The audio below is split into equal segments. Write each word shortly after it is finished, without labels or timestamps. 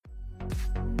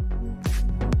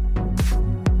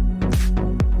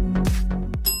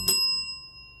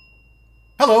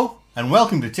Hello, and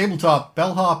welcome to Tabletop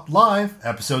Bellhop Live,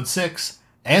 Episode 6.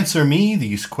 Answer me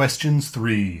these questions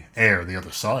 3. Air the other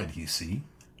side, you see.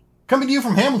 Coming to you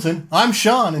from Hamilton, I'm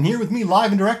Sean, and here with me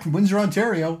live and direct from Windsor,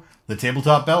 Ontario, the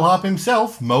Tabletop Bellhop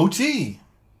himself, Mo T.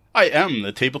 I am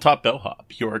the Tabletop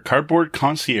Bellhop, your cardboard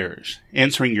concierge,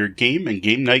 answering your game and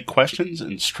game night questions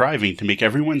and striving to make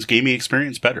everyone's gaming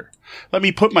experience better. Let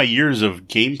me put my years of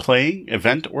game playing,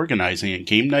 event organizing, and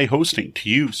game night hosting to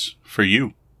use for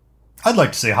you. I'd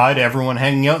like to say hi to everyone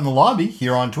hanging out in the lobby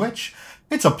here on Twitch.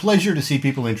 It's a pleasure to see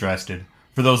people interested.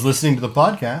 For those listening to the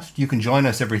podcast, you can join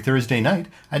us every Thursday night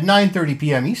at 9:30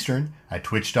 p.m. Eastern at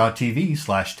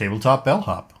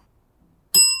twitch.tv/tabletopbellhop.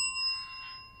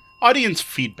 Audience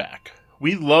feedback.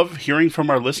 We love hearing from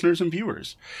our listeners and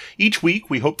viewers. Each week,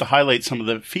 we hope to highlight some of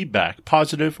the feedback,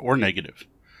 positive or negative.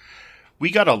 We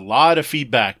got a lot of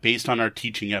feedback based on our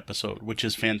teaching episode, which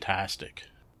is fantastic.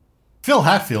 Phil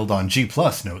Hatfield on G+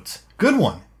 notes, "Good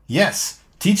one. Yes,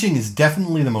 teaching is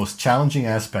definitely the most challenging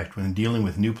aspect when dealing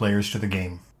with new players to the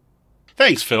game."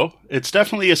 Thanks, Phil. It's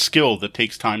definitely a skill that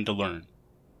takes time to learn.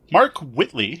 Mark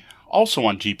Whitley, also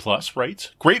on G+,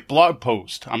 writes, "Great blog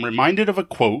post. I'm reminded of a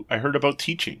quote I heard about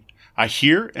teaching. I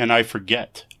hear and I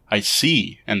forget. I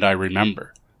see and I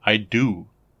remember. I do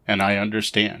and I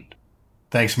understand."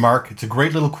 Thanks, Mark. It's a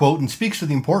great little quote and speaks to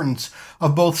the importance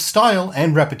of both style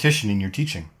and repetition in your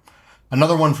teaching.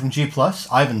 Another one from G+,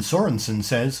 Ivan Sorensen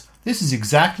says, "This is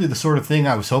exactly the sort of thing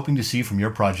I was hoping to see from your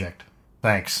project.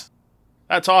 Thanks."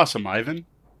 That's awesome, Ivan.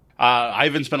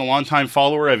 Ivan's been a long-time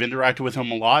follower. I've interacted with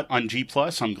him a lot on G+.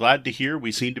 I'm glad to hear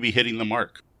we seem to be hitting the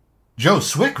mark. Joe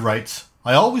Swick writes,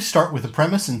 "I always start with the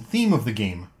premise and theme of the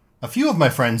game. A few of my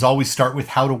friends always start with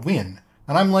how to win,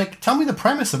 and I'm like, tell me the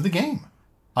premise of the game.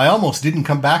 I almost didn't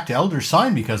come back to Elder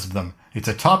Sign because of them. It's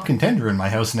a top contender in my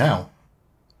house now."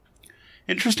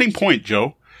 Interesting point,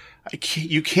 Joe.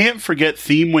 You can't forget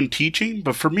theme when teaching,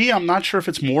 but for me, I'm not sure if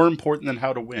it's more important than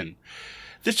how to win.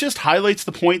 This just highlights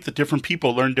the point that different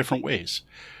people learn different ways.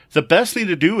 The best thing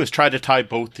to do is try to tie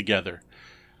both together.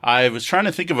 I was trying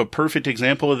to think of a perfect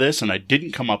example of this, and I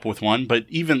didn't come up with one, but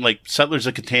even like Settlers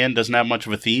of Catan doesn't have much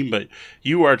of a theme, but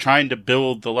you are trying to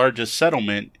build the largest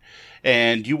settlement,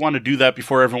 and you want to do that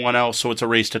before everyone else, so it's a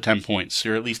race to 10 points.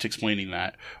 You're at least explaining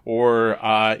that. Or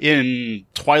in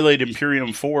Twilight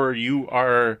Imperium 4, you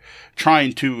are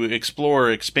trying to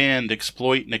explore, expand,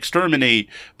 exploit, and exterminate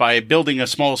by building a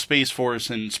small space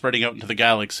force and spreading out into the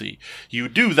galaxy. You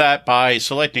do that by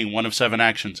selecting one of 7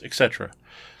 actions, etc.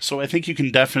 So I think you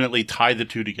can definitely tie the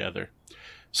two together.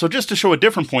 So just to show a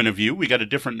different point of view, we got a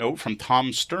different note from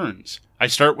Tom Stearns. "I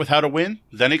start with how to win,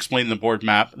 then explain the board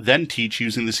map, then teach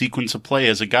using the sequence of play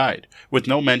as a guide, with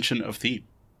no mention of theme."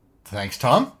 Thanks,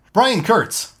 Tom. Brian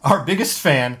Kurtz, our biggest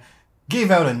fan, gave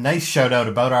out a nice shout out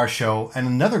about our show and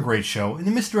another great show in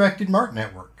the Misdirected Mark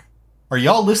Network. "Are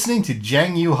y'all listening to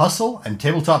Jiang Yu Hustle and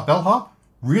Tabletop Bellhop?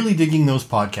 Really digging those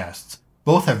podcasts.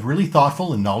 Both have really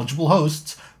thoughtful and knowledgeable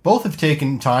hosts. Both have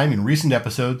taken time in recent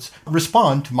episodes to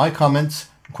respond to my comments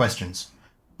and questions.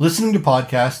 Listening to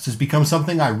podcasts has become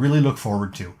something I really look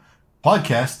forward to.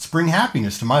 Podcasts bring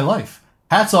happiness to my life.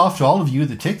 Hats off to all of you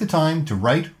that take the time to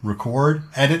write, record,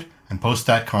 edit, and post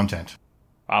that content."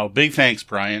 Wow, big thanks,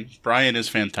 Brian. Brian is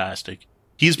fantastic.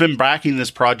 He's been backing this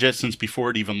project since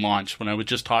before it even launched, when I was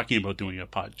just talking about doing a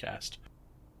podcast.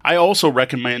 I also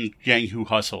recommend Jiang Yu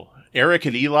Hustle. Eric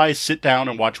and Eli sit down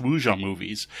and watch Wuxia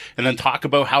movies, and then talk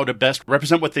about how to best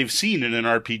represent what they've seen in an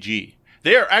RPG.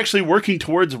 They are actually working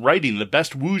towards writing the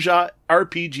best Wuxia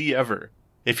RPG ever.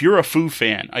 If you're a Fu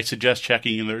fan, I suggest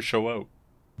checking their show out.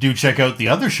 Do check out the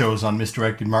other shows on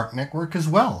Misdirected Mark Network as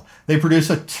well. They produce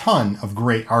a ton of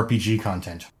great RPG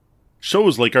content.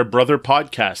 Shows like our brother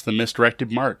podcast, The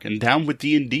Misdirected Mark, and Down with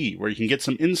D&D, where you can get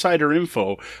some insider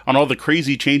info on all the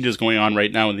crazy changes going on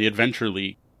right now in the Adventure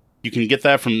League. You can get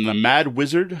that from the Mad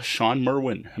Wizard, Sean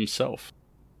Merwin himself.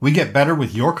 We get better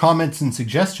with your comments and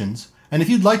suggestions, and if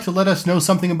you'd like to let us know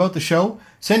something about the show,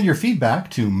 send your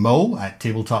feedback to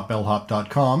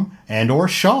mo@tabletopbellhop.com and or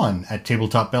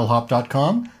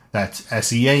sean@tabletopbellhop.com. That's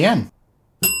SEAN.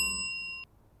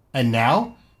 And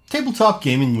now, Tabletop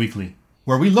Gaming Weekly,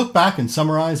 where we look back and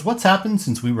summarize what's happened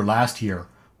since we were last here.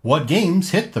 What games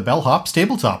hit the Bellhop's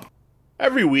tabletop?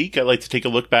 Every week, I like to take a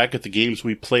look back at the games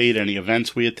we played, any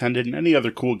events we attended, and any other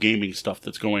cool gaming stuff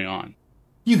that's going on.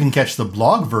 You can catch the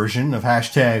blog version of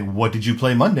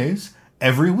 #WhatDidYouPlayMondays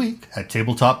every week at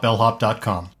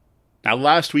tabletopbellhop.com. Now,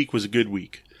 last week was a good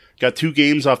week. Got 2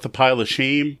 games off the pile of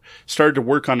shame, started to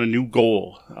work on a new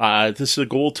goal. This is a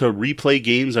goal to replay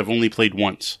games I've only played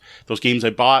once. Those games I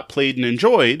bought, played, and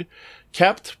enjoyed,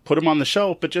 kept, put them on the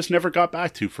shelf, but just never got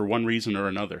back to for one reason or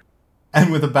another.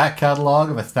 And with a back catalog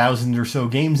of 1,000 or so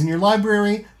games in your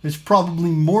library, there's probably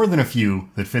more than a few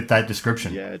that fit that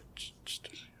description. Yeah.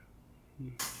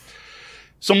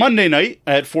 So Monday night,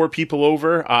 I had 4 people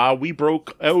over. We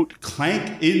broke out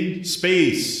Clank in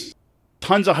Space.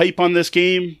 Tons of hype on this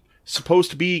game.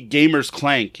 Supposed to be Gamer's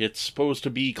Clank. It's supposed to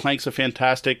be Clank's a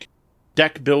fantastic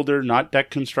deck builder, not deck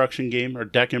construction game, or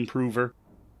deck improver.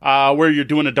 Where you're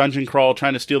doing a dungeon crawl,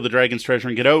 trying to steal the dragon's treasure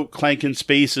and get out. Clank in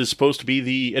Space is supposed to be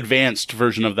the advanced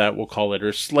version of that, we'll call it,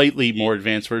 or slightly more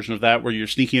advanced version of that, where you're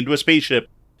sneaking into a spaceship,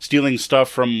 stealing stuff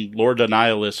from Lord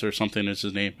Annihilus or something is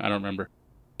his name. I don't remember.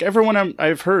 Everyone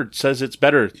I've heard says it's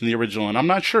better than the original, and I'm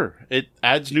not sure. It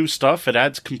adds new stuff, it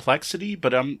adds complexity,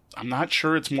 but I'm not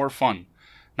sure it's more fun.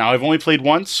 Now, I've only played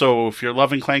once, so if you're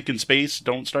loving Clank in Space,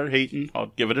 don't start hating.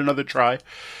 I'll give it another try.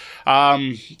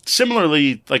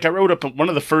 Similarly, like I wrote up, one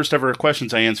of the first ever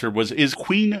questions I answered was, is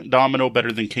Queen Domino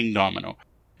better than King Domino?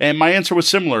 And my answer was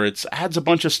similar. It adds a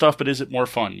bunch of stuff, but is it more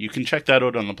fun? You can check that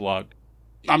out on the blog.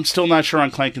 I'm still not sure on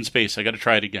Clank in Space. I got to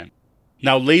try it again.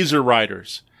 Now, Laser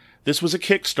Riders. This was a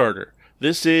Kickstarter.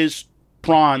 This is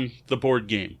Tron, the board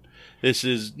game. This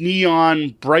is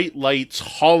neon, bright lights,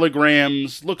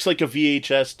 holograms, looks like a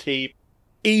VHS tape,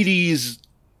 80s,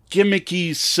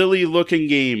 gimmicky, silly-looking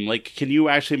game. Like, can you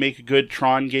actually make a good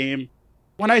Tron game?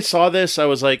 When I saw this, I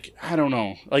was like, I don't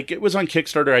know. Like, it was on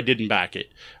Kickstarter, I didn't back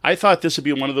it. I thought this would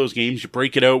be one of those games, you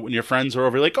break it out when your friends are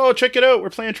over, like, oh, check it out, we're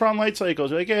playing Tron Light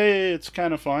Cycles. You're like, hey, it's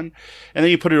kind of fun. And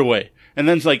then you put it away. And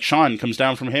then, like, Sean comes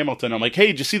down from Hamilton. I'm like, hey,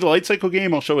 did you see the Light Cycle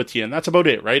game? I'll show it to you. And that's about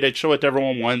it, right? I'd show it to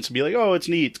everyone once and be like, oh, it's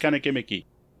neat. It's kind of gimmicky.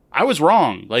 I was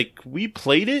wrong. Like, we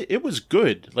played it. It was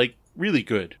good. Like, really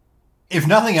good. If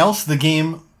nothing else, the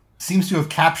game seems to have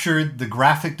captured the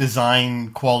graphic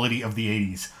design quality of the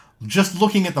 80s. Just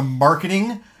looking at the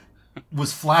marketing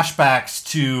was flashbacks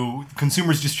to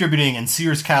Consumers Distributing and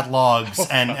Sears catalogs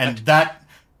and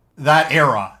that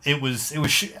era. It was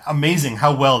amazing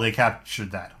how well they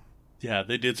captured that. Yeah,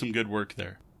 they did some good work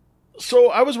there.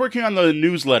 So I was working on the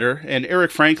newsletter, and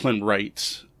Eric Franklin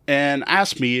writes and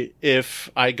asked me if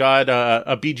I got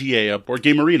a BGA, a Board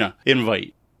Game Arena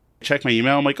invite. Check my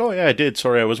email. I'm like, oh, yeah, I did.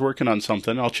 Sorry, I was working on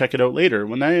something. I'll check it out later.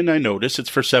 When I notice it's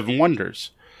for Seven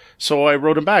Wonders. So I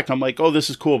wrote him back. I'm like, oh, this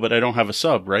is cool, but I don't have a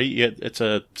sub, right? It's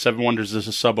a Seven Wonders is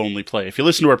a sub-only play. If you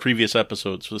listen to our previous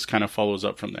episodes, this kind of follows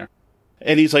up from there.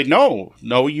 And he's like, no,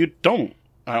 you don't.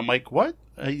 I'm like, what?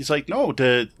 He's like, no,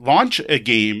 to launch a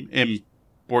game in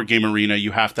Board Game Arena,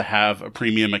 you have to have a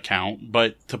premium account,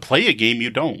 but to play a game, you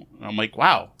don't. I'm like,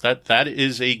 wow, that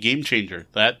is a game changer.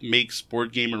 That makes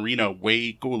Board Game Arena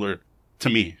way cooler to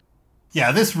me.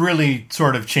 Yeah, this really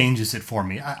sort of changes it for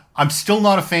me. I'm still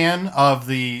not a fan of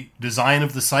the design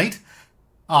of the site,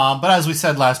 but as we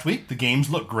said last week, the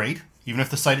games look great, even if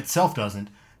the site itself doesn't.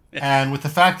 And with the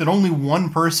fact that only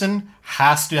one person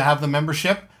has to have the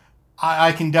membership,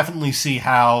 I can definitely see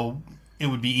how it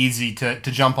would be easy to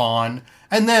jump on.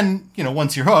 And then,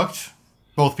 once you're hooked,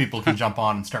 both people can jump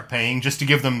on and start paying just to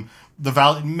give them the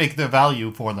value, make the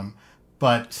value for them.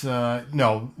 But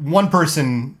no, one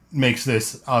person makes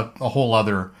this a whole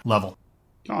other level.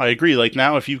 No, I agree. Like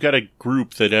now, if you've got a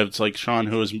group that has like Sean,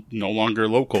 who is no longer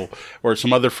local, or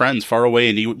some other friends far away,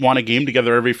 and you want a game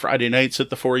together every Friday night,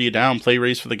 sit the four of you down, play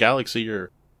Race for the Galaxy,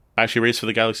 or actually Race for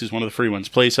the Galaxy is one of the free ones,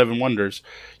 play Seven Wonders.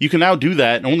 You can now do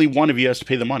that, and only one of you has to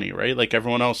pay the money, right? Like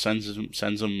everyone else sends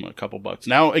them a couple bucks.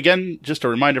 Now, again, just a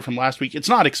reminder from last week, it's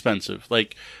not expensive.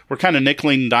 Like we're kind of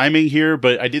nickeling and diming here,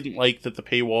 but I didn't like that the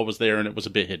paywall was there and it was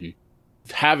a bit hidden.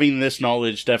 Having this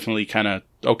knowledge definitely kind of,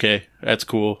 okay, that's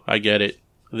cool. I get it.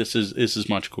 This is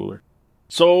much cooler.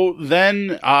 So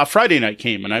then Friday night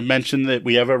came, and I mentioned that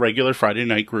we have a regular Friday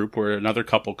night group where another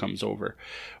couple comes over.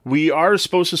 We are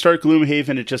supposed to start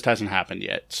Gloomhaven. It just hasn't happened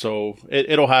yet. So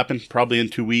it'll happen probably in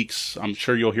 2 weeks. I'm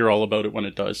sure you'll hear all about it when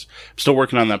it does. I'm still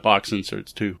working on that box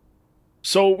inserts too.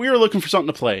 So we were looking for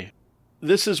something to play.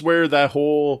 This is where that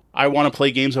whole I want to play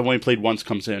games I've only played once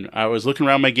comes in. I was looking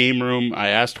around my game room. I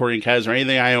asked Tori and Kaz, is there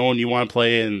anything I own you want to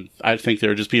play? And I think they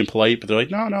were just being polite, but they're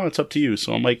like, no, it's up to you.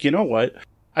 So I'm like, you know what?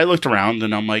 I looked around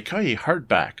and I'm like, hey,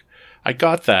 Hardback. I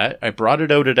got that. I brought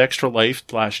it out at Extra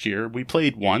Life last year. We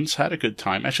played once, had a good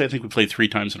time. Actually, I think we played 3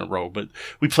 times in a row, but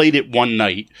we played it one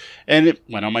night and it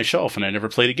went on my shelf and I never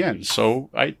played again. So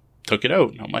I took it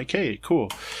out and I'm like, hey, cool.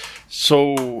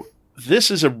 So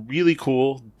this is a really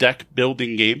cool deck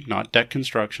building game, not deck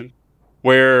construction,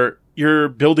 where you're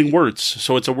building words.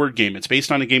 So it's a word game. It's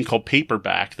based on a game called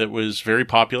Paperback that was very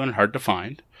popular and hard to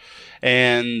find.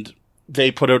 And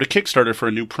they put out a Kickstarter for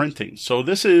a new printing. So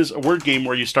this is a word game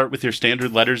where you start with your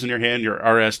standard letters in your hand, your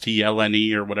R, S, T, L, N,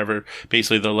 E, or whatever,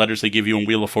 basically the letters they give you in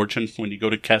Wheel of Fortune when you go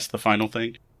to cast the final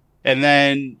thing. And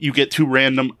then you get 2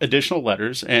 random additional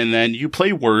letters, and then you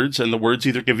play words, and the words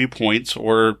either give you points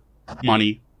or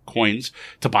money, coins,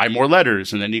 to buy more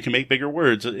letters, and then you can make bigger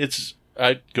words. It's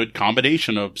a good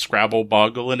combination of Scrabble,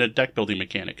 Boggle, and a deck building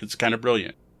mechanic. It's kind of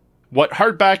brilliant. What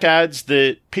hardback adds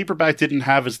that paperback didn't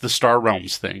have is the Star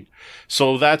Realms thing.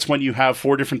 So that's when you have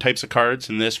 4 different types of cards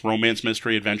in this: romance,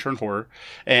 mystery, adventure, and horror.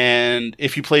 And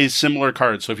if you play similar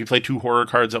cards, so if you play 2 horror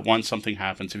cards at once, something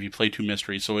happens. If you play 2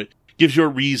 mysteries, so it gives you a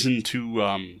reason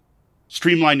to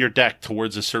streamline your deck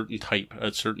towards a certain type,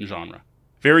 a certain genre.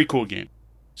 Very cool game.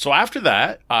 So after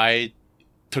that, I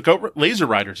took out Laser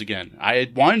Riders again. I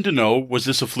had wanted to know, was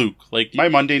this a fluke? Like, my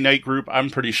Monday night group, I'm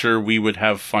pretty sure we would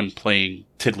have fun playing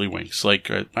Tiddlywinks. Like,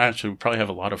 actually, we probably have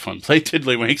a lot of fun playing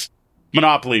Tiddlywinks.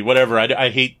 Monopoly, whatever. I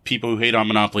hate people who hate on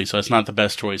Monopoly, so it's not the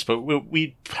best choice. But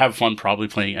we'd have fun probably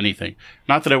playing anything.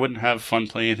 Not that I wouldn't have fun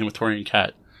playing anything with Tori and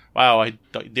Kat. Wow, I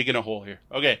dig in a hole here.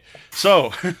 Okay,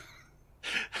 so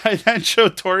I then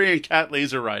showed Tori and Kat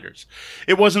Laser Riders.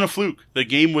 It wasn't a fluke. The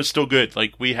game was still good.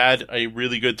 Like, we had a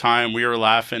really good time. We were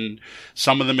laughing.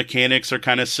 Some of the mechanics are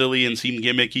kind of silly and seem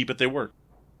gimmicky, but they work.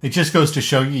 It just goes to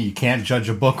show you can't judge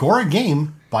a book or a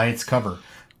game by its cover.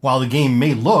 While the game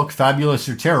may look fabulous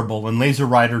or terrible, and Laser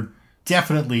Rider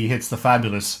definitely hits the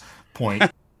fabulous point,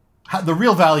 the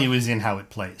real value is in how it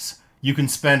plays. You can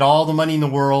spend all the money in the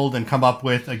world and come up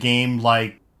with a game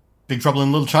like Big Trouble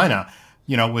in Little China,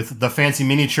 with the fancy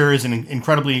miniatures and an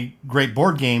incredibly great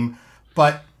board game.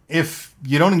 But if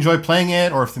you don't enjoy playing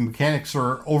it, or if the mechanics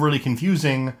are overly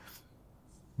confusing,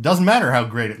 doesn't matter how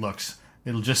great it looks.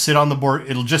 It'll just sit on the board.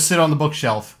 It'll just sit on the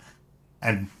bookshelf,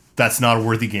 and that's not a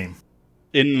worthy game.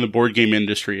 In the board game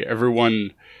industry,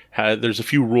 there's a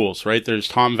few rules, right? There's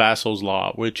Tom Vassal's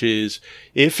law, which is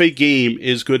if a game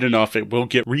is good enough, it will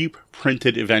get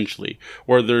reprinted eventually.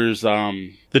 Or there's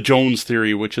the Jones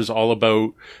theory, which is all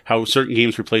about how certain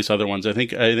games replace other ones. I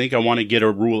think I want to get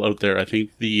a rule out there. I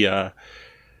think the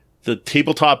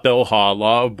tabletop Bellhaw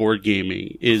law of board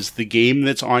gaming is the game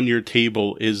that's on your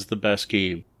table is the best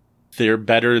game. They're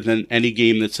better than any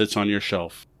game that sits on your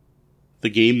shelf. The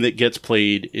game that gets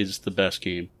played is the best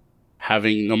game.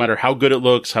 No matter how good it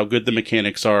looks, how good the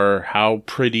mechanics are, how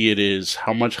pretty it is,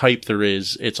 how much hype there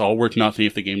is, it's all worth nothing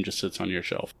if the game just sits on your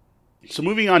shelf. So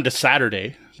moving on to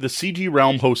Saturday, the CG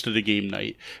Realm hosted a game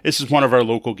night. This is one of our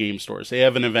local game stores. They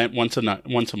have an event once a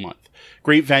month.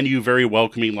 Great venue, very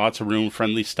welcoming, lots of room,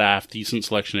 friendly staff, decent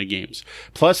selection of games.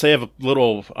 Plus, they have a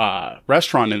little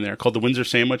restaurant in there called the Windsor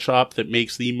Sandwich Shop that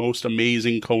makes the most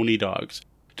amazing coney dogs.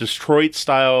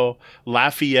 Detroit-style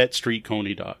Lafayette Street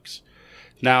coney dogs.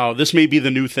 Now, this may be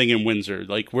the new thing in Windsor.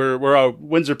 Like, we're a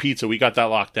Windsor Pizza. We got that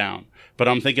locked down. But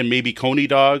I'm thinking maybe coney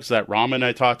dogs, that ramen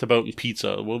I talked about, and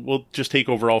pizza. We'll just take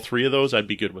over all 3 of those. I'd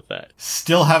be good with that.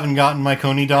 Still haven't gotten my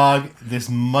coney dog. This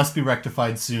must be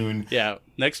rectified soon. Yeah,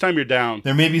 next time you're down.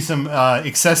 There may be some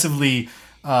excessively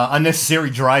unnecessary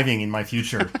driving in my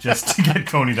future just to get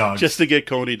coney dogs. Just to get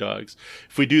coney dogs.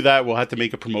 If we do that, we'll have to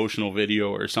make a promotional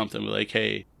video or something. We're like,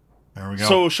 hey. There we go.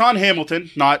 So Sean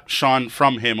Hamilton, not Sean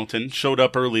from Hamilton, showed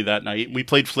up early that night. We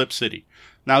played Flip City.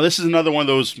 Now, this is another one of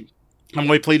those, I've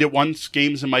only played it once,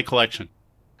 games in my collection.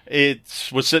 It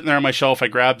was sitting there on my shelf. I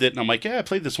grabbed it, and I'm like, yeah, I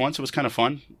played this once. It was kind of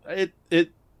fun.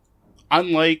 It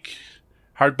unlike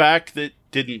hardback, that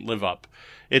didn't live up.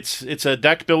 It's a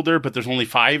deck builder, but there's only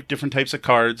 5 different types of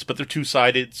cards, but they're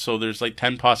 2-sided, so there's like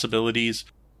 10 possibilities.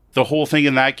 The whole thing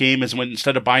in that game is when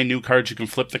instead of buying new cards, you can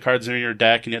flip the cards in your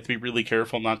deck, and you have to be really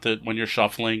careful not to when you're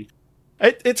shuffling.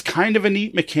 It's kind of a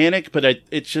neat mechanic, but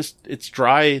it's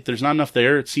dry. There's not enough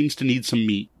there. It seems to need some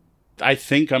meat. I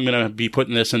think I'm going to be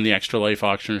putting this in the Extra Life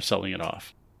auction or selling it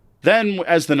off. Then,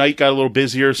 as the night got a little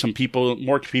busier,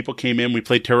 more people came in. We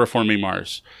played Terraforming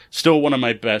Mars. Still one of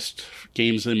my best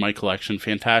games in my collection.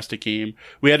 Fantastic game.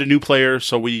 We had a new player,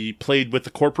 so we played with the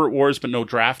Corporate Wars, but no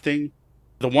drafting.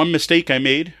 The one mistake I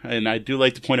made, and I do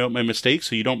like to point out my mistakes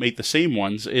so you don't make the same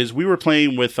ones, is we were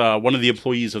playing with one of the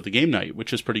employees of the game night,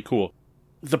 which is pretty cool.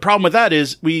 The problem with that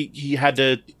is he had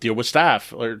to deal with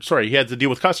he had to deal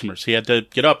with customers. He had to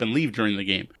get up and leave during the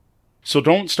game. So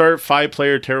don't start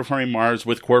 5-player Terraforming Mars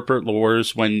with Corporate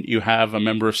Wars when you have a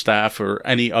member of staff or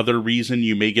any other reason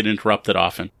you may get interrupted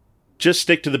often. Just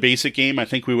stick to the basic game. I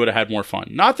think we would have had more fun.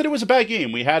 Not that it was a bad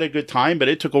game. We had a good time, but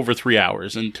it took over 3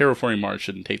 hours, and Terraforming Mars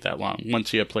shouldn't take that long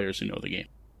once you have players who know the game.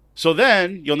 So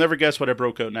then, you'll never guess what I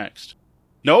broke out next.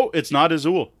 No, it's not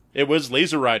Azul. It was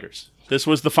Laser Riders. This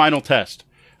was the final test.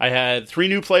 I had 3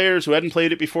 new players who hadn't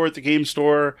played it before at the game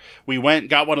store. We went,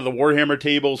 got one of the Warhammer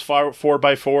tables,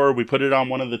 4x4. We put it on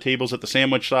one of the tables at the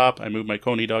sandwich shop. I moved my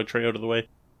coney dog tray out of the way.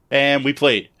 And we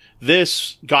played.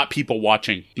 This got people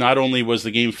watching. Not only was the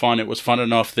game fun, it was fun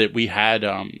enough that we had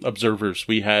observers.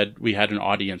 We had an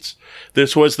audience.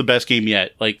 This was the best game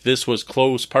yet. Like, this was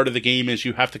close. Part of the game is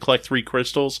you have to collect 3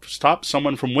 crystals. Stop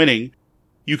someone from winning.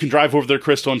 You can drive over their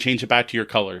crystal and change it back to your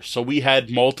color. So we had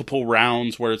multiple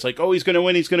rounds where it's like, oh, he's going to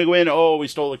win. Oh, we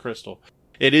stole a crystal.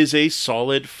 It is a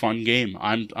solid, fun game.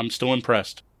 I'm still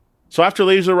impressed. So after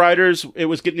Laser Riders, it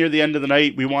was getting near the end of the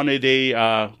night. We wanted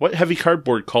what Heavy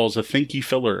Cardboard calls a thinky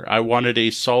filler. I wanted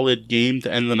a solid game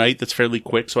to end the night that's fairly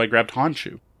quick, so I grabbed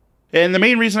Honshu. And the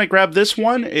main reason I grabbed this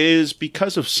one is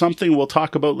because of something we'll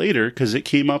talk about later, because it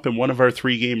came up in one of our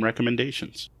 3 game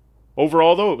recommendations.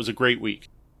 Overall, though, it was a great week.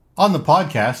 On the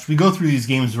podcast, we go through these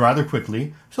games rather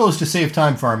quickly, so as to save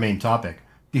time for our main topic.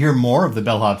 To hear more of the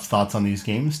Bellhop's thoughts on these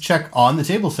games, check On the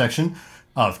Table section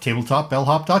of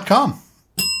tabletopbellhop.com.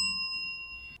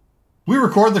 We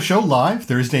record the show live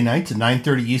Thursday nights at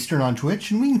 9:30 Eastern on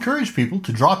Twitch, and we encourage people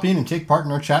to drop in and take part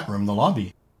in our chat room, The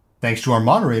Lobby. Thanks to our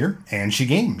moderator, Angie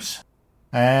Games.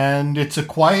 And it's a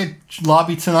quiet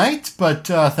lobby tonight, but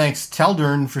thanks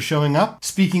Teldern for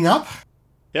speaking up.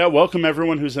 Yeah, welcome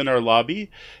everyone who's in our lobby.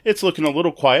 It's looking a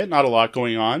little quiet, not a lot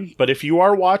going on, but if you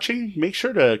are watching, make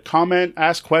sure to comment,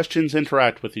 ask questions,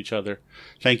 interact with each other.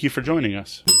 Thank you for joining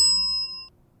us.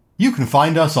 You can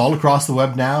find us all across the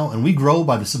web now, and we grow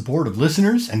by the support of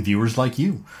listeners and viewers like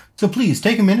you. So please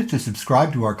take a minute to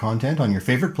subscribe to our content on your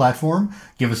favorite platform,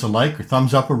 give us a like or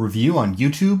thumbs up or review on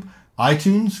YouTube,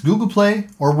 iTunes, Google Play,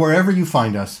 or wherever you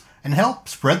find us, and help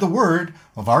spread the word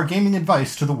of our gaming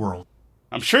advice to the world.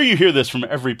 I'm sure you hear this from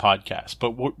every podcast,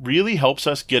 but what really helps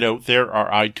us get out there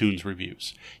are iTunes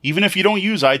reviews. Even if you don't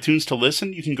use iTunes to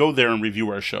listen, you can go there and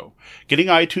review our show. Getting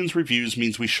iTunes reviews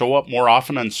means we show up more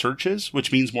often on searches,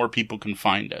 which means more people can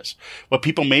find us. What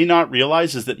people may not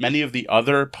realize is that many of the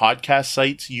other podcast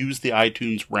sites use the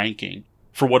iTunes ranking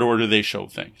for what order they show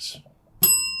things.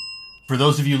 For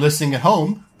those of you listening at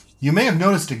home, you may have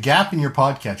noticed a gap in your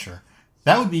podcatcher.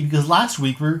 That would be because last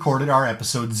week we recorded our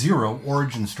episode 0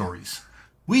 Origin Stories.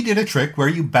 We did a trick where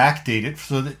you backdate it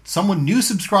so that someone new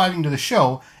subscribing to the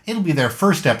show, it'll be their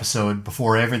first episode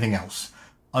before everything else.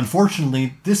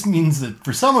 Unfortunately, this means that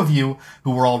for some of you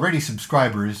who were already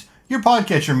subscribers, your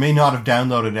podcatcher may not have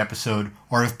downloaded an episode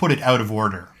or have put it out of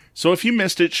order. So if you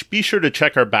missed it, be sure to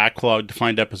check our backlog to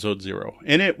find episode 0.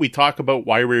 In it, we talk about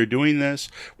why we're doing this,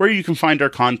 where you can find our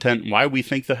content, and why we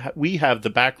think that we have the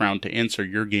background to answer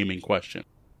your gaming question.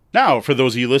 Now, for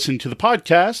those of you listening to the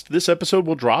podcast, this episode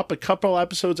will drop a couple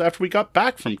episodes after we got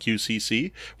back from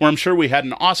QCC, where I'm sure we had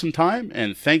an awesome time,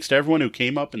 and thanks to everyone who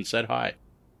came up and said hi.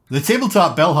 The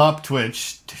Tabletop Bellhop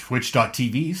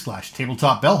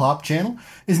twitch.tv/Tabletop Bellhop channel,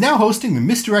 is now hosting the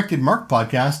Misdirected Mark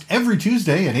podcast every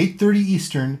Tuesday at 8:30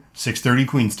 Eastern, 6:30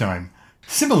 Queen's Time.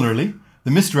 Similarly,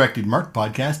 the Misdirected Mark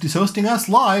podcast is hosting us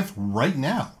live right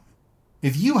now.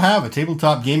 If you have a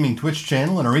tabletop gaming Twitch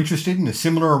channel and are interested in a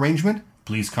similar arrangement,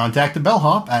 please contact the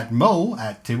Bellhop at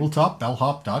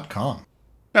mo@tabletopbellhop.com.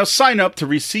 Now sign up to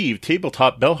receive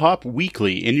Tabletop Bellhop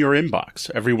weekly in your inbox.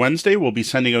 Every Wednesday, we'll be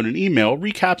sending out an email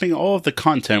recapping all of the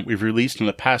content we've released in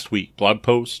the past week, blog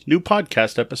posts, new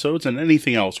podcast episodes, and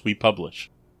anything else we publish.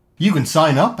 You can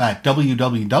sign up at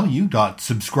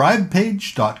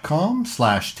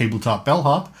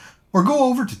www.subscribepage.com/tabletopbellhop or go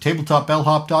over to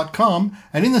tabletopbellhop.com,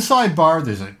 and in the sidebar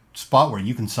there's a spot where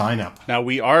you can sign up. Now,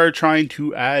 we are trying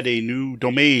to add a new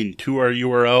domain to our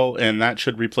URL, and that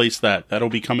should replace that. That'll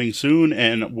be coming soon,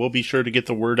 and we'll be sure to get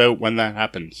the word out when that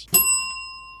happens.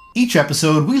 Each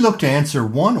episode, we look to answer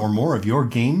one or more of your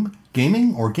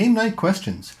gaming, or game night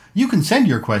questions. You can send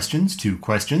your questions to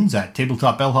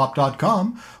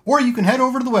questions@tabletopbellhop.com, or you can head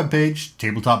over to the webpage,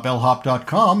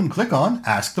 tabletopbellhop.com, and click on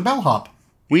Ask the Bellhop.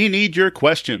 We need your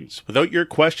questions. Without your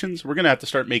questions, we're going to have to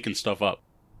start making stuff up.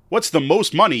 What's the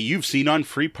most money you've seen on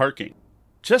free parking?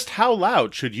 Just how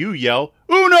loud should you yell,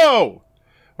 Uno?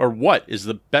 Or what is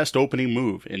the best opening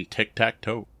move in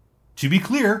tic-tac-toe? To be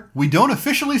clear, we don't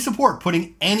officially support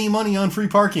putting any money on free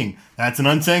parking. That's an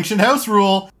unsanctioned house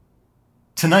rule.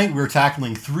 Tonight we're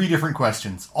tackling 3 different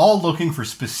questions, all looking for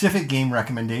specific game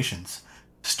recommendations.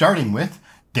 Starting with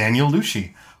Daniel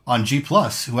Lucci on G+,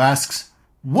 who asks,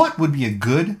 what would be a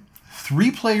good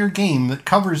 3-player game that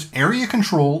covers area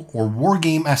control or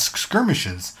wargame-esque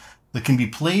skirmishes that can be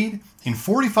played in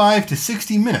 45 to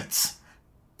 60 minutes?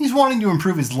 He's wanting to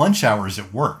improve his lunch hours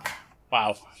at work.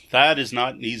 Wow, that is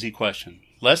not an easy question.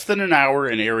 Less than an hour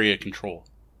in area control.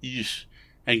 Yeesh.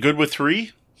 And good with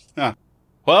 3? Huh.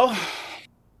 Well,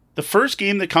 the first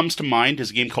game that comes to mind is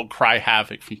a game called Cry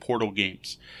Havoc from Portal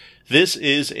Games. This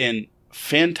is an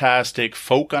fantastic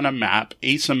folk on a map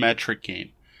asymmetric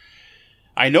game.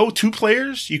 I know 2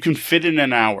 players you can fit in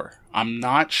an hour. I'm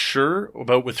not sure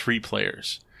about with 3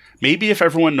 players. Maybe if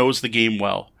everyone knows the game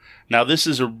well. Now, this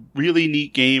is a really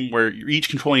neat game where you're each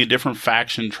controlling a different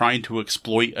faction trying to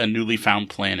exploit a newly found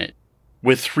planet.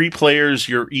 With 3 players,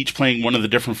 you're each playing one of the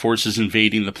different forces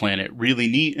invading the planet. Really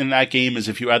neat in that game is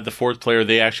if you add the 4th player,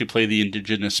 they actually play the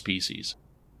indigenous species.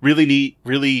 Really neat,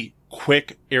 really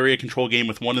quick area control game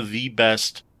with one of the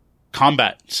best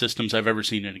combat systems I've ever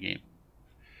seen in a game.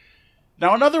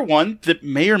 Now, another one that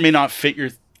may or may not fit your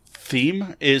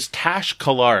theme is Tash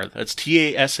Kalar. That's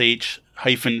TASH-KALAR,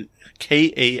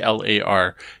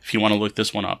 if you want to look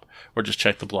this one up. Or just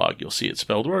check the blog. You'll see it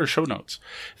spelled, or show notes.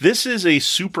 This is a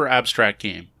super abstract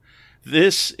game.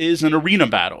 This is an arena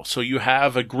battle. So you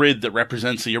have a grid that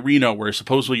represents the arena where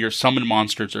supposedly your summoned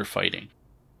monsters are fighting.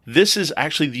 This is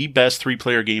actually the best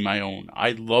 3-player game I own.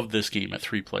 I love this game at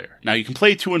 3-player. Now, you can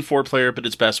play 2 and 4-player, but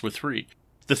it's best with 3.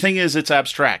 The thing is, it's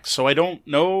abstract, so I don't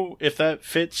know if that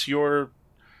fits your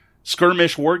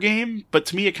skirmish war game, but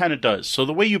to me it kind of does. So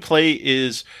the way you play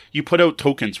is you put out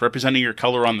tokens representing your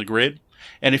color on the grid,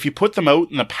 and if you put them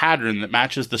out in the pattern that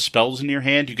matches the spells in your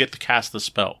hand, you get to cast the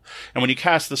spell. And when you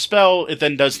cast the spell, it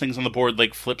then does things on the board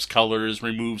like flips colors,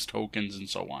 removes tokens, and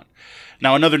so on.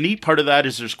 Now, another neat part of that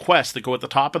is there's quests that go at the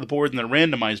top of the board and they're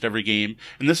randomized every game,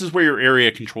 and this is where your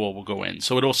area control will go in.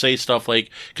 So it'll say stuff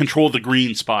like, control the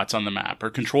green spots on the map,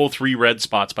 or control 3 red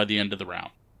spots by the end of the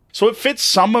round. So it fits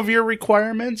some of your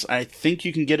requirements. I think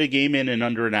you can get a game in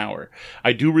under an hour.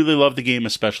 I do really love the game,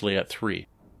 especially at 3.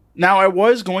 Now, I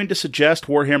was going to suggest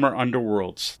Warhammer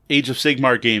Underworlds, Age of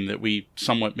Sigmar game that we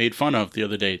somewhat made fun of the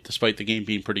other day, despite the game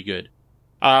being pretty good.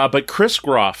 But Chris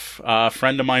Groff, a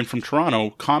friend of mine from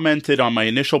Toronto, commented on my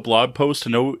initial blog post to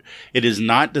note it is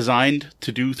not designed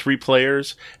to do 3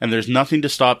 players, and there's nothing to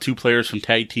stop 2 players from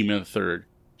tag teaming a third.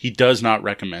 He does not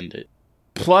recommend it.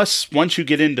 Plus, once you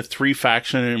get into 3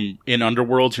 faction in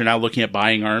Underworlds, you're now looking at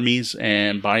buying armies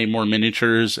and buying more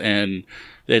miniatures, and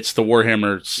it's the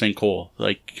Warhammer sinkhole.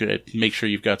 Like, make sure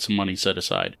you've got some money set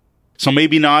aside. So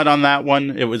maybe not on that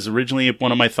one. It was originally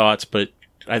one of my thoughts, but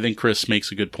I think Chris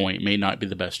makes a good point. It may not be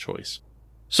the best choice.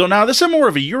 So now, this is more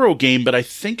of a Euro game, but I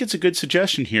think it's a good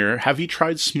suggestion here. Have you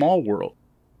tried Small World?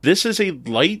 This is a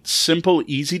light, simple,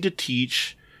 easy to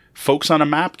teach, focus on a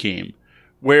map game,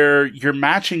 where you're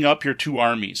matching up your 2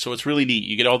 armies. So it's really neat.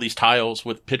 You get all these tiles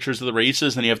with pictures of the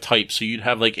races, and you have types. So you'd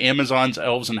have like Amazons,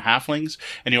 elves, and halflings,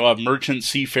 and you'll have merchant,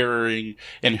 seafaring,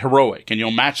 and heroic, and you'll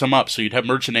match them up. So you'd have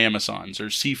merchant Amazons, or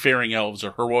seafaring elves,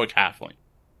 or heroic halfling.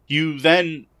 You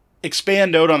then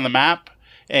expand out on the map,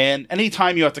 and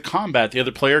anytime you have to combat the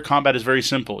other player, combat is very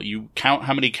simple. You count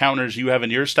how many counters you have in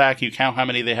your stack, you count how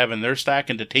many they have in their stack,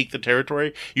 and to take the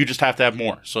territory, you just have to have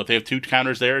more. So if they have 2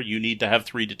 counters there, you need to have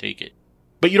 3 to take it.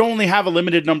 But you don't only have a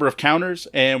limited number of counters,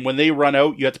 and when they run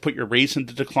out, you have to put your race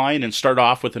into decline and start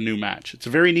off with a new match. It's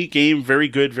a very neat game, very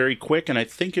good, very quick, and I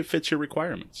think it fits your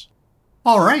requirements.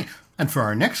 All right, and for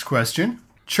our next question,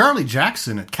 Charlie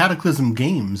Jackson at Cataclysm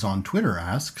Games on Twitter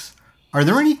asks, are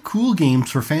there any cool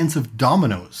games for fans of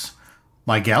dominoes?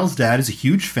 My gal's dad is a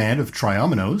huge fan of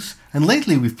Triominoes, and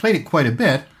lately we've played it quite a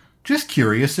bit. Just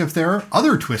curious if there are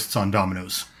other twists on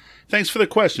dominoes. Thanks for the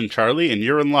question, Charlie, and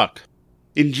you're in luck.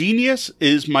 Ingenious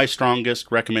is my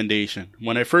strongest recommendation.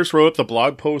 When I first wrote up the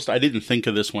blog post, I didn't think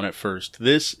of this one at first.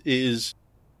 This is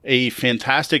a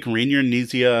fantastic Rainier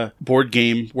Knizia board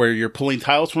game where you're pulling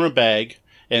tiles from a bag,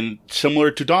 and similar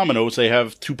to dominoes, they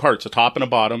have 2 parts, a top and a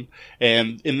bottom,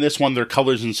 and in this one, they're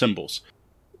colors and symbols.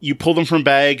 You pull them from a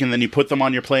bag, and then you put them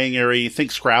on your playing area, you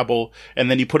think Scrabble,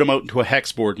 and then you put them out into a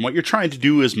hex board. And what you're trying to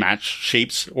do is match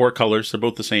shapes or colors. They're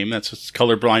both the same. That's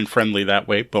colorblind friendly that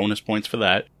way. Bonus points for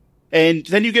that. And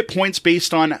then you get points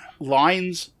based on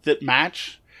lines that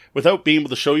match. Without being able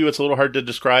to show you, it's a little hard to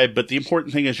describe, but the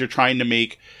important thing is you're trying to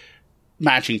make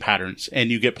matching patterns,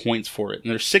 and you get points for it.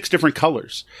 And there's 6 different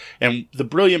colors. And the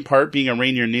brilliant part, being a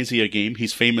Rainier Knizia game,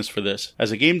 he's famous for this,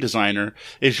 as a game designer,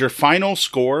 is your final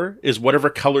score is whatever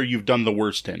color you've done the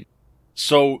worst in.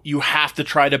 So you have to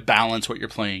try to balance what you're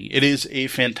playing. It is a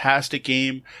fantastic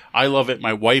game. I love it.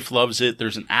 My wife loves it.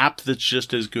 There's an app that's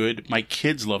just as good. My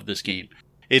kids love this game.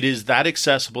 It is that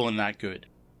accessible and that good.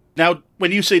 Now,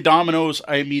 when you say dominoes,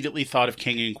 I immediately thought of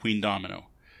King and Queen Domino.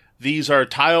 These are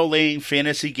tile-laying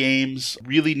fantasy games,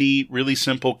 really neat, really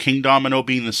simple. King Domino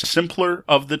being the simpler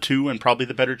of the 2 and probably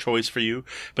the better choice for you.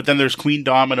 But then there's Queen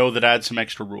Domino that adds some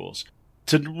extra rules.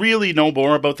 To really know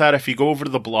more about that, if you go over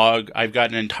to the blog, I've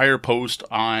got an entire post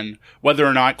on whether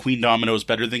or not Queen Domino is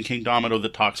better than King Domino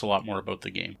that talks a lot more about the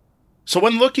game. So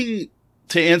when looking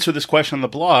to answer this question on the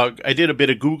blog, I did a bit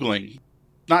of Googling.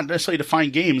 Not necessarily to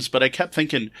find games, but I kept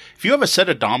thinking, if you have a set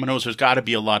of dominoes, there's got to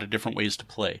be a lot of different ways to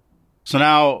play. So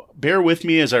now, bear with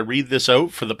me as I read this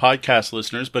out for the podcast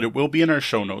listeners, but it will be in our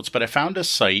show notes. But I found a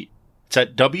site. It's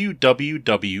at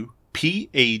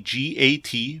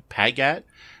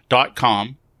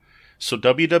www.pagat.com. So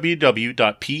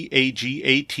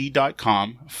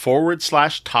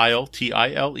www.pagat.com/tile,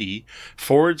 TILE/WDOM.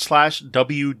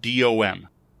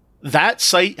 That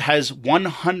site has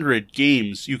 100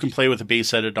 games you can play with a base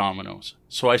set of dominoes.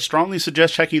 So I strongly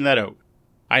suggest checking that out.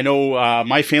 I know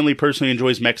my family personally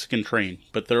enjoys Mexican Train,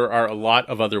 but there are a lot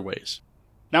of other ways.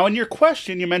 Now, in your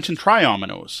question, you mentioned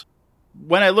Tri-Ominoes.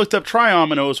 When I looked up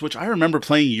Tri-Ominoes, which I remember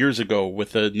playing years ago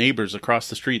with the neighbors across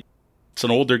the street, it's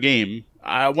an older game.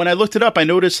 When I looked it up, I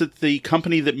noticed that the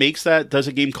company that makes that does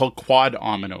a game called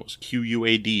Quad-Ominoes,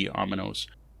 QUAD Ominoes.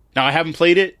 Now, I haven't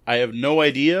played it. I have no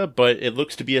idea, but it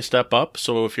looks to be a step up.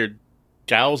 So if your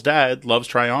gal's dad loves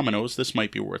Tri-Ominoes, this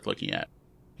might be worth looking at.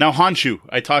 Now, Honshu.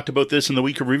 I talked about this in the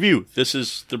week of review. This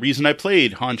is the reason I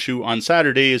played Honshu on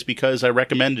Saturday, is because I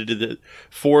recommended it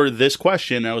for this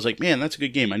question. I was like, man, that's a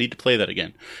good game. I need to play that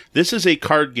again. This is a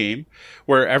card game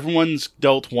where everyone's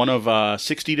dealt one of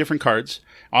 60 different cards.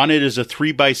 On it is a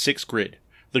 3x6 grid.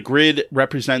 The grid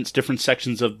represents different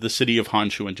sections of the city of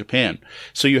Honshu in Japan.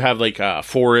 So you have like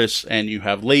forests, and you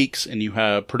have lakes, and you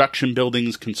have production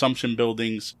buildings, consumption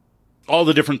buildings. All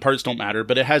the different parts don't matter,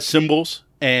 but it has symbols.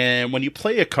 And when you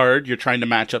play a card, you're trying to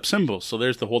match up symbols. So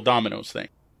there's the whole dominoes thing.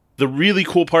 The really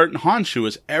cool part in Honshu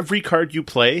is every card you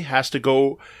play has to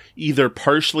go either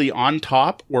partially on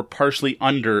top or partially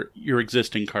under your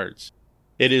existing cards.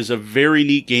 It is a very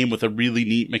neat game with a really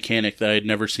neat mechanic that I had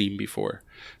never seen before.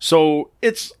 So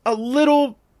it's a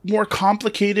little more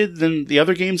complicated than the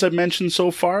other games I've mentioned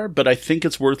so far, but I think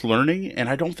it's worth learning, and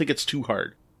I don't think it's too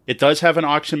hard. It does have an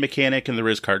auction mechanic, and there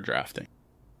is card drafting.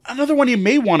 Another one you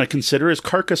may want to consider is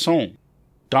Carcassonne.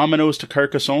 Dominoes to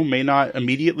Carcassonne may not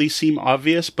immediately seem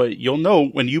obvious, but you'll know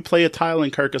when you play a tile in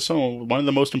Carcassonne, one of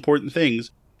the most important things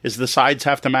is the sides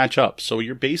have to match up. So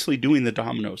you're basically doing the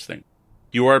dominoes thing.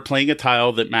 You are playing a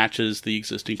tile that matches the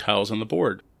existing tiles on the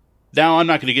board. Now, I'm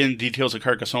not going to get into details of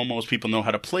Carcassonne. Most people know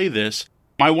how to play this.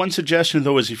 My one suggestion,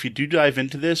 though, is if you do dive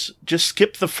into this, just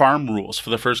skip the farm rules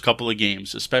for the first couple of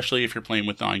games, especially if you're playing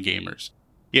with non-gamers.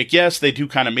 Yes, they do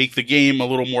kind of make the game a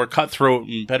little more cutthroat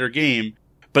and better game,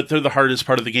 but they're the hardest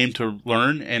part of the game to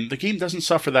learn, and the game doesn't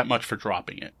suffer that much for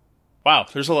dropping it. Wow,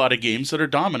 there's a lot of games that are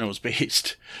dominoes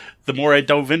based. The more I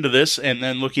dove into this and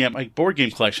then looking at my board game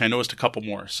collection, I noticed a couple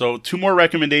more. So 2 more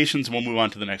recommendations and we'll move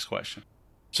on to the next question.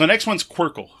 So the next one's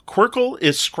Quirkle. Quirkle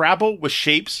is Scrabble with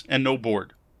shapes and no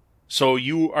board. So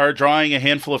you are drawing a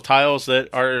handful of tiles that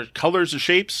are colors or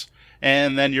shapes,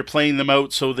 and then you're playing them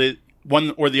out so that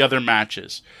one or the other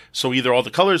matches. So either all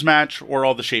the colors match or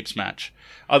all the shapes match.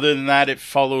 Other than that, it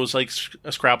follows like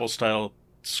a Scrabble style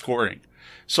scoring.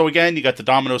 So again, you got the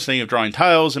dominoes thing of drawing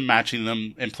tiles and matching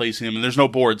them and placing them, and there's no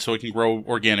board, so it can grow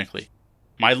organically.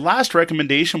 My last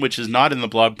recommendation, which is not in the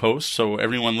blog post, so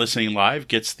everyone listening live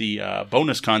gets the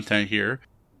bonus content here,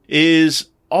 is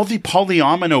all the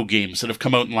Polyomino games that have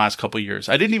come out in the last couple of years.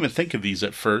 I didn't even think of these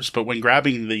at first, but when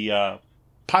grabbing the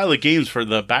pile of games for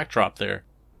the backdrop there,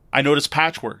 I noticed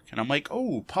Patchwork, and I'm like,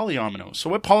 oh, Polyominoes. So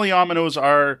what Polyominoes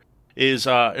are is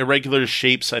irregular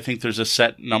shapes. I think there's a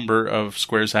set number of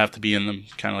squares that have to be in them,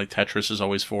 kind of like Tetris is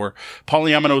always 4.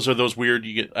 Polyominoes are those weird,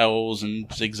 you get L's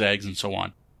and zigzags and so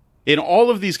on. In all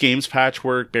of these games,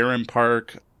 Patchwork, Barren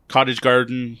Park, Cottage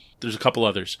Garden, there's a couple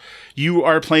others, you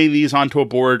are playing these onto a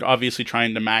board, obviously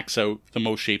trying to max out the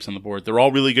most shapes on the board. They're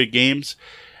all really good games.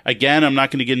 Again, I'm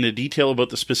not going to get into detail about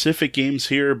the specific games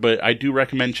here, but I do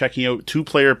recommend checking out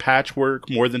 2-player Patchwork,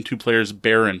 more than 2 players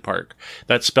Barren Park.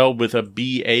 That's spelled with a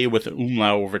B-A with an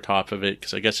umlaut over top of it,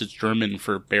 because I guess it's German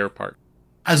for Bear Park.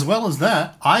 As well as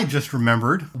that, I just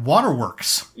remembered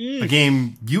Waterworks, a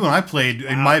game you and I played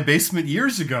in my basement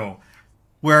years ago,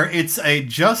 where it's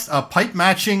just a pipe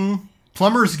matching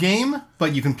plumber's game,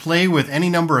 but you can play with any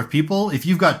number of people. If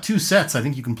you've got 2 sets, I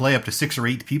think you can play up to 6 or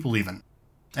 8 people even.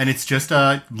 And it's just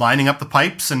lining up the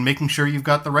pipes and making sure you've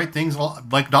got the right things,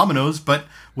 like dominoes, but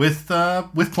with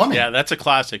plumbing. Yeah, that's a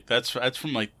classic. That's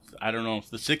from like, I don't know,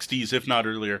 the 60s, if not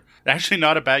earlier. Actually,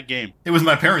 not a bad game. It was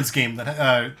my parents' game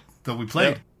that we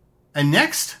played. Yeah. And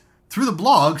next, through the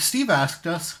blog, Steve asked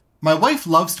us, my wife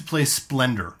loves to play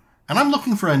Splendor, and I'm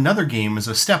looking for another game as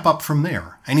a step up from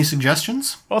there. Any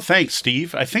suggestions? Well, thanks,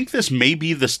 Steve. I think this may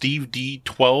be the Steve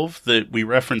D12 that we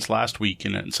referenced last week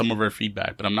in some of our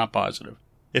feedback, but I'm not positive.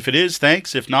 If it is,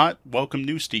 thanks. If not, welcome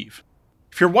new Steve.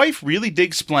 If your wife really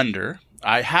digs Splendor,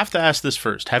 I have to ask this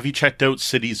first. Have you checked out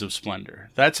Cities of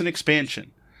Splendor? That's an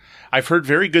expansion. I've heard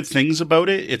very good things about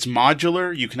it. It's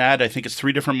modular. You can add, I think it's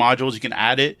 3 different modules. You can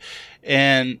add it.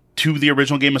 And to the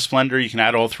original game of Splendor, you can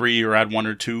add all 3 or add 1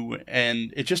 or 2.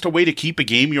 And it's just a way to keep a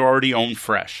game you already own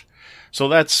fresh. So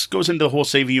that goes into the whole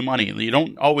saving you money. You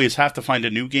don't always have to find a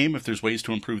new game if there's ways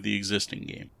to improve the existing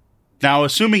game. Now,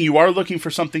 assuming you are looking for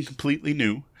something completely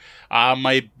new,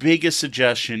 my biggest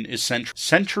suggestion is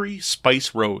Century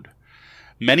Spice Road.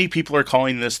 Many people are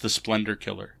calling this the Splendor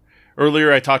killer.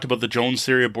 Earlier, I talked about the Jones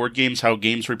theory of board games, how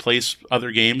games replace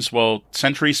other games. Well,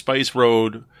 Century Spice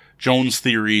Road, Jones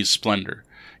theory's Splendor.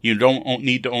 You don't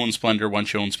need to own Splendor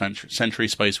once you own Century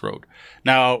Spice Road.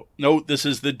 Now, note, this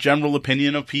is the general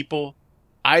opinion of people.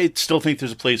 I still think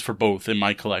there's a place for both in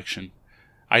my collection.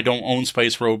 I don't own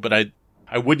Spice Road, but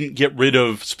I wouldn't get rid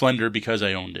of Splendor because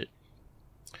I owned it.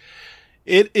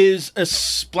 It is a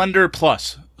Splendor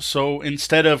Plus. So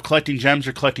instead of collecting gems,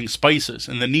 you're collecting spices.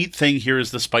 And the neat thing here is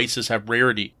the spices have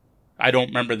rarity. I don't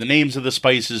remember the names of the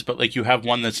spices, but like you have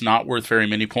one that's not worth very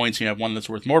many points, and you have one that's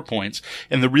worth more points.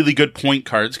 And the really good point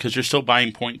cards, because you're still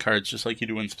buying point cards just like you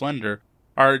do in Splendor,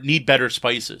 need better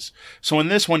spices. So in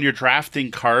this one, you're drafting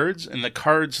cards, and the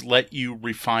cards let you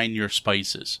refine your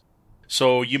spices.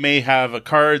 So you may have a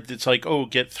card that's like, oh,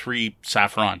 get 3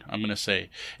 saffron, I'm going to say.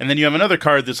 And then you have another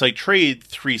card that's like, trade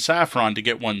 3 saffron to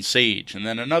get 1 sage. And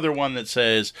then another one that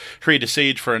says, trade a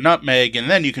sage for a nutmeg,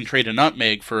 and then you can trade a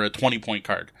nutmeg for a 20-point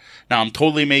card. Now, I'm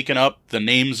totally making up the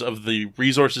names of the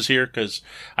resources here because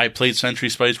I played Century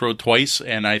Spice Road twice,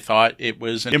 and I thought it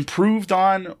was an improved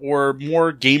on or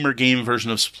more gamer game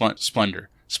version of Splendor.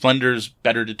 Splendor's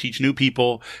better to teach new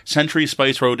people. Century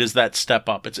Spice Road is that step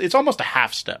up. It's almost a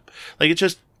half step. Like, it's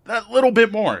just that little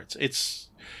bit more. It's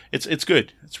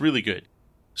good. It's really good.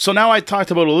 So now I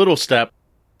talked about a little step.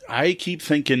 I keep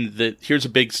thinking that here's a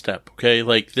big step, okay?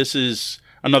 Like, this is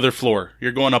another floor.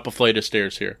 You're going up a flight of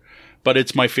stairs here. But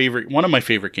it's one of my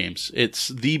favorite games. It's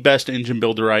the best engine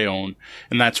builder I own,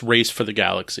 and that's Race for the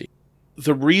Galaxy.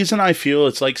 The reason I feel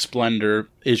it's like Splendor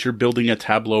is you're building a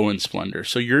tableau in Splendor.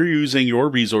 So you're using your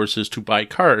resources to buy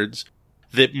cards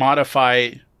that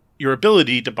modify your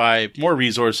ability to buy more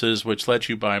resources, which lets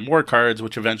you buy more cards,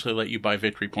 which eventually let you buy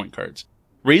victory point cards.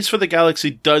 Race for the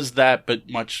Galaxy does that, but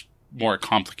much more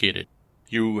complicated.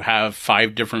 You have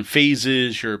 5 different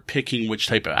phases. You're picking which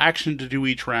type of action to do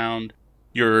each round.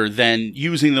 You're then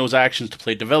using those actions to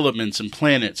play developments and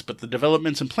planets. But the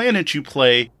developments and planets you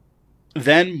play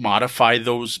then modify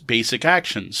those basic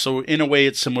actions. So in a way,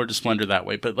 it's similar to Splendor that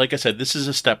way. But like I said, this is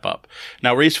a step up.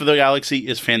 Now, Race for the Galaxy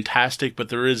is fantastic, but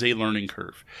there is a learning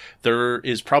curve. There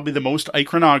is probably the most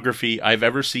iconography I've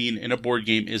ever seen in a board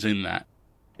game is in that.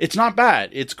 It's not bad.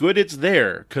 It's good it's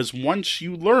there, because once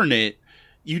you learn it,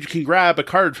 you can grab a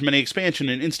card from any expansion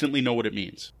and instantly know what it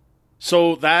means.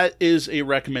 So that is a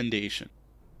recommendation.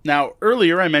 Now,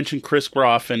 earlier I mentioned Chris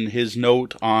Groff and his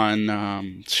note on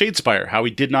Shadespire, how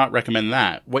he did not recommend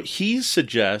that. What he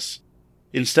suggests,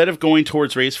 instead of going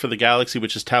towards Race for the Galaxy,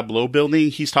 which is tableau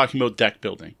building, he's talking about deck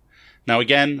building. Now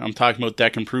again, I'm talking about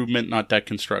deck improvement, not deck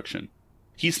construction.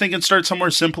 He's thinking start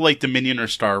somewhere simple like Dominion or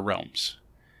Star Realms.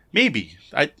 Maybe.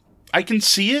 I can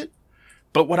see it,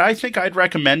 but what I think I'd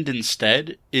recommend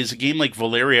instead is a game like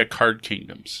Valeria Card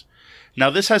Kingdoms.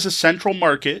 Now this has a central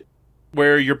market,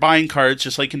 where you're buying cards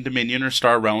just like in Dominion or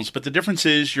Star Realms, but the difference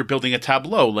is you're building a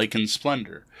tableau like in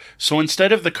Splendor. So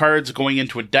instead of the cards going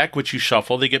into a deck which you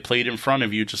shuffle, they get played in front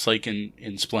of you just like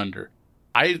in Splendor.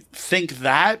 I think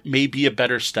that may be a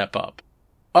better step up.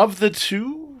 Of the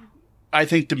two, I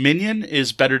think Dominion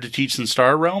is better to teach than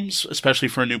Star Realms, especially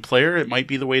for a new player. It might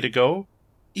be the way to go.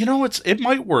 You know, it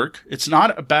might work. It's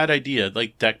not a bad idea,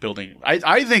 like deck building.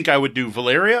 I think I would do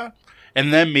Valeria,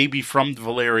 and then maybe from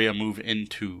Valeria move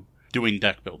into doing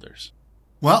deck builders.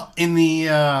 Well, in the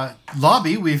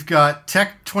lobby, we've got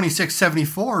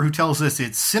Tech2674 who tells us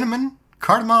it's cinnamon,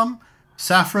 cardamom,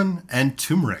 saffron, and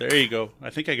turmeric. There you go. I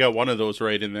think I got one of those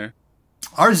right in there.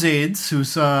 Arzades,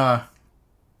 who's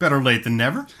better late than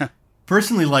never,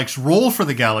 personally likes Roll for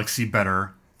the Galaxy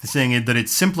better, saying that it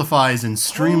simplifies and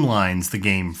streamlines the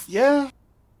game. Yeah,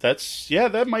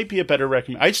 that might be a better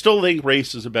recommendation. I still think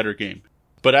Race is a better game.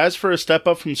 But as for a step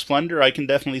up from Splendor, I can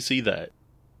definitely see that.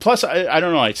 Plus, I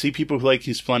don't know, I see people who like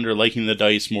Splendor liking the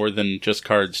dice more than just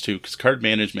cards, too, because card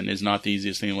management is not the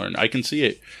easiest thing to learn. I can see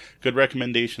it. Good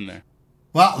recommendation there.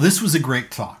 Well, this was a great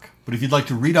talk, but if you'd like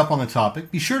to read up on the topic,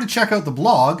 be sure to check out the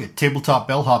blog at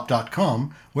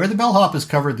tabletopbellhop.com, where the bellhop has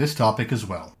covered this topic as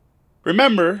well.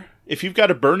 Remember, if you've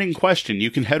got a burning question, you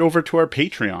can head over to our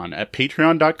Patreon at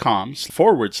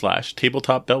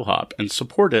patreon.com/tabletopbellhop and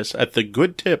support us at the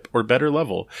good tip or better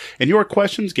level, and your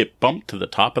questions get bumped to the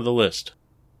top of the list.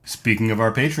 Speaking of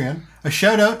our Patreon, a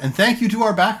shout out and thank you to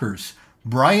our backers,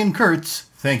 Brian Kurtz,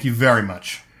 thank you very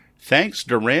much. Thanks,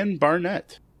 Duran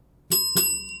Barnett.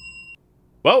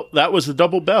 Well, that was the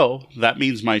double bell. That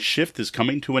means my shift is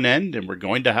coming to an end and we're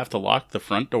going to have to lock the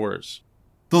front doors.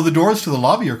 Though the doors to the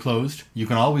lobby are closed, you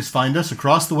can always find us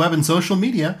across the web and social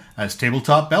media as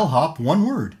Tabletop Bellhop, one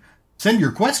word. Send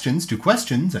your questions to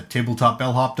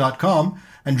questions@tabletopbellhop.com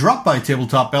and drop by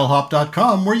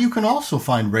tabletopbellhop.com, where you can also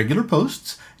find regular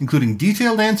posts, including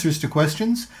detailed answers to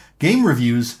questions, game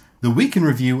reviews, the week in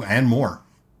review, and more.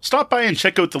 Stop by and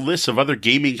check out the list of other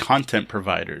gaming content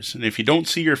providers, and if you don't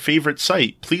see your favorite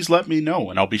site, please let me know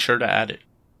and I'll be sure to add it.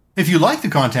 If you like the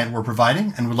content we're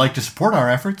providing and would like to support our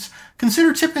efforts,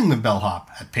 consider tipping the Bellhop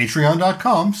at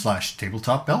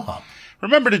patreon.com/tabletopbellhop.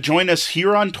 Remember to join us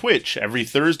here on Twitch every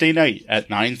Thursday night at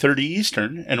 9:30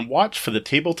 Eastern and watch for the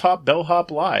Tabletop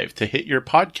Bellhop Live to hit your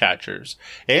podcatchers,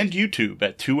 and YouTube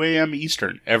at 2 a.m.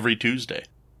 Eastern every Tuesday.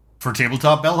 For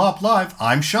Tabletop Bellhop Live,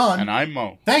 I'm Sean. And I'm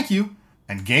Mo. Thank you,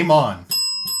 and game on.